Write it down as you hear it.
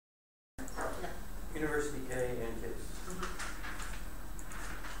University K and Case.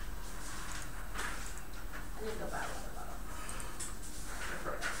 I need to go back a little.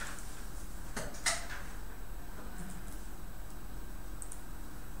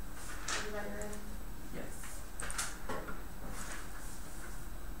 Everybody ready? Yes.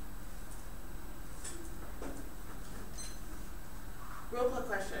 Real quick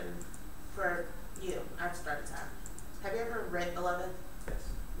question for you. I've started time. Have you ever read Beloved? Yes.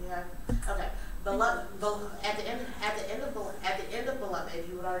 Yeah. Okay. Beloved. At the end of Beloved,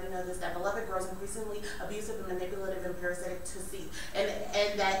 you would already know this, that Beloved grows increasingly abusive and manipulative and parasitic to Seath, and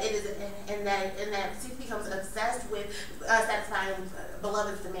that Seath becomes obsessed with satisfying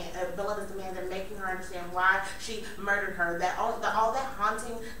Beloved's demand and making her understand why she murdered her. That all that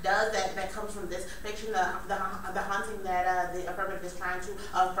haunting does that comes from this fiction, the haunting that the affirmative is trying to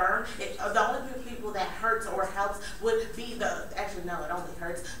affirm. The only people that hurts or helps would be it only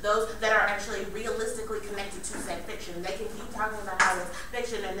hurts those that are actually realistically connected to said fiction. They can keep talking about how it's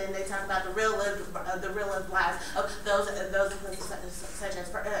fiction, and then they talk about the real lived lives of those such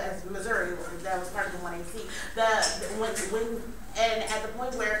as Missouri, that was part of the 1AC. And at the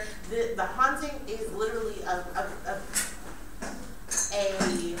point where the haunting is literally a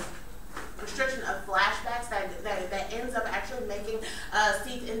restriction of flashbacks that ends up actually making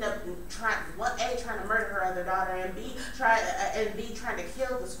Seath end up trying to murder her other daughter, and B trying to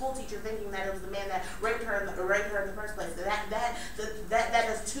kill the school teacher, thinking that it was the man that raped her in the first place. That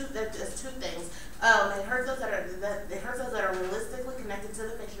does two things. It hurts those that are realistically connected to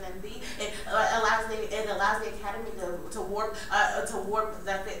the fiction, and B it allows the academy to warp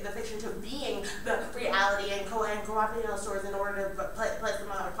the fiction to being the reality and co-opting those stories in order to place them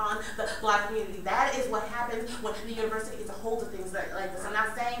upon the Black community. That is what happens when the university gets a hold of things like this. I'm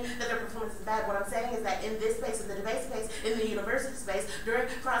not saying that their performance is bad. What I'm saying is that in this space, in the debate space, in the university space, during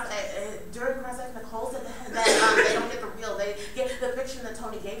cross-section Nicole said that they don't get the real. They get the fiction that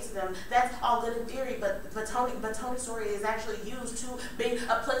Tony gave to them. That's all good in theory, but Tony's story is actually used to be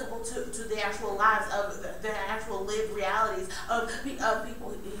applicable to the actual lives of the actual lived realities of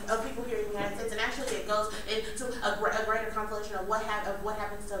people here in the United States, and actually it goes into a greater constellation of what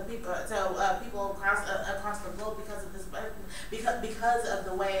happens to people across the globe because of this, because of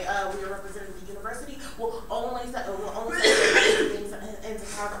the way we are represented at the university will only things into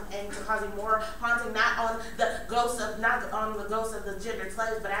causing more haunting, not on the ghosts of the gendered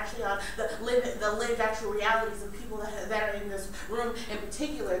slaves, but actually on the lived actual realities of people that are in this room. In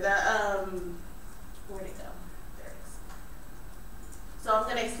particular, where'd it go? So I'm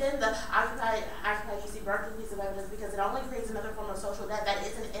going to extend the Occupy UC Berkeley piece of evidence because it only creates another form of social debt that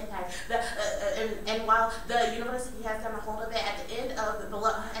is an impact. And while the university has gotten a hold of it, at the end of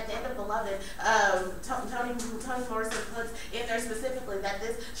Beloved, Toni Morrison puts in there specifically that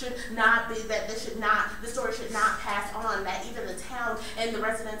this story should not pass on. That even the town and the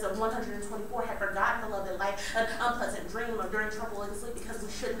residents of 124 have forgotten Beloved like an unpleasant dream or during troubling sleep, because we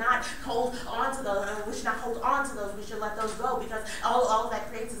should not hold on to those. We should let those go, because all of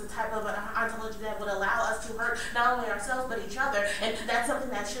that creates is a type of an ontology that would allow us to hurt not only ourselves but each other, and that's something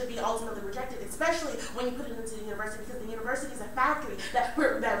that should be ultimately rejected, especially when you put it into the university, because the university is a factory that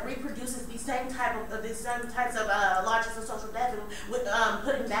reproduces these same types of logics of social death, and with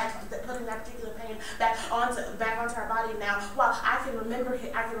putting that particular pain back onto our body. Now, while I can remember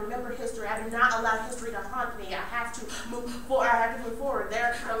history, I do not allow history to haunt me. I have to move forward.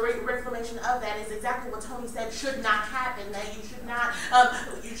 Their reclamation of that is exactly what Tony said should not happen. That you should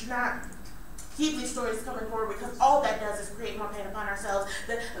not keep these stories coming forward, because all that does is create more pain upon ourselves.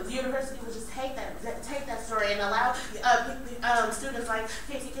 The university will just take that story and allow students like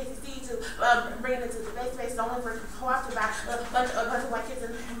KCKCC to bring it into the debate space, only for co-opted by a bunch of white kids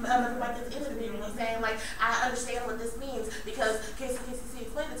in the community, saying like, I understand what this means because KCKCC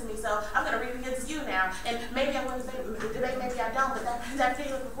explained it to me, so I'm going to read it against you now. And maybe I win the debate, maybe I don't, but that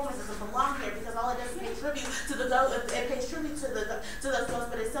particular performance doesn't belong here, because all it does is pay tribute to the ghost. It pays tribute to those ghosts,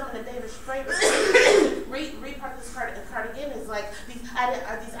 but it's something that David Schrader read part of this card again is like these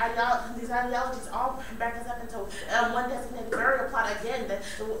ideologies all back us up into one designated burial plot again. That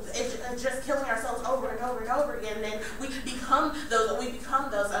it's just killing ourselves over and over and over again. And then we become those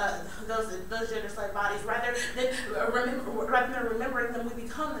gender slave bodies rather than remembering them. We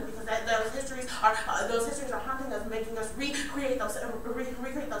become them, because those histories are haunting us, making us recreate those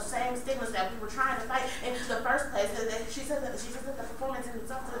same stigmas that we were trying to fight in the first place. She said that the performance in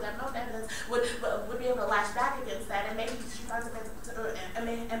itself, so that no evidence would be able to lash back against that, and maybe she finds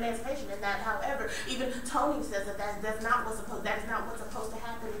emancipation in that. However, even Tony says that that's not what's supposed to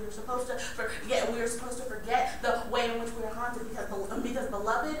happen. We are supposed to forget the way in which we are haunted, because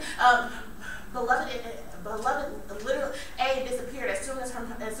Beloved beloved literally disappeared as soon as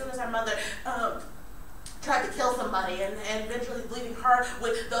her mother tried to kill somebody, and eventually leaving her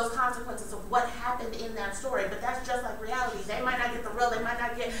with those consequences of what happened in that story. But that's just like reality. They might not get the real, they might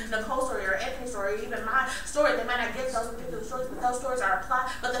not get Nicole's story or Anthony's story, or even my story. They might not get those particular stories, but those stories are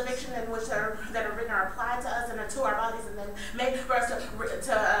applied, but the fiction in which that are written are applied to us and to our bodies, and then made for us to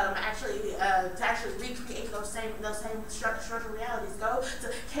actually recreate those same structural realities. Go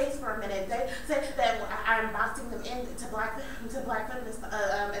to Case for a minute. They say that I'm boxing them into black feminist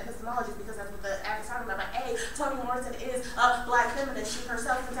epistemologies because that's what the act is talking about. A, Toni Morrison is a black feminist. She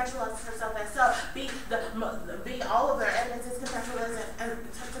herself contextualizes herself as so. B, all of their evidence is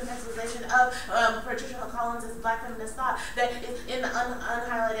contextualization of Patricia Hill Collins' black feminist thought. That is in the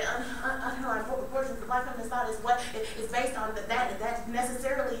unhighlighted, underlined portions of black feminist thought is what is based on that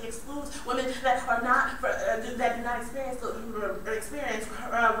necessarily excludes women that are not that do not experience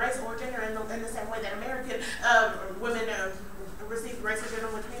race or gender in the same way that American women receive race or gender,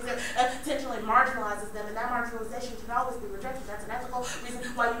 which means that intentionally marginalizes them, and that marginalization should always be rejected. That's an ethical reason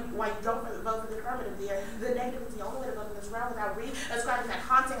why you don't vote for the affirmative. The negative is the only way to vote in this round without ascribing that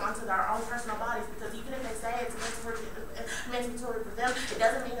haunting onto their own personal bodies, because even if they say it's emancipatory for them, it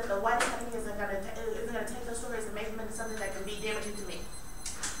doesn't mean that the white academy isn't going to take those stories and make them into something that can be damaging to me.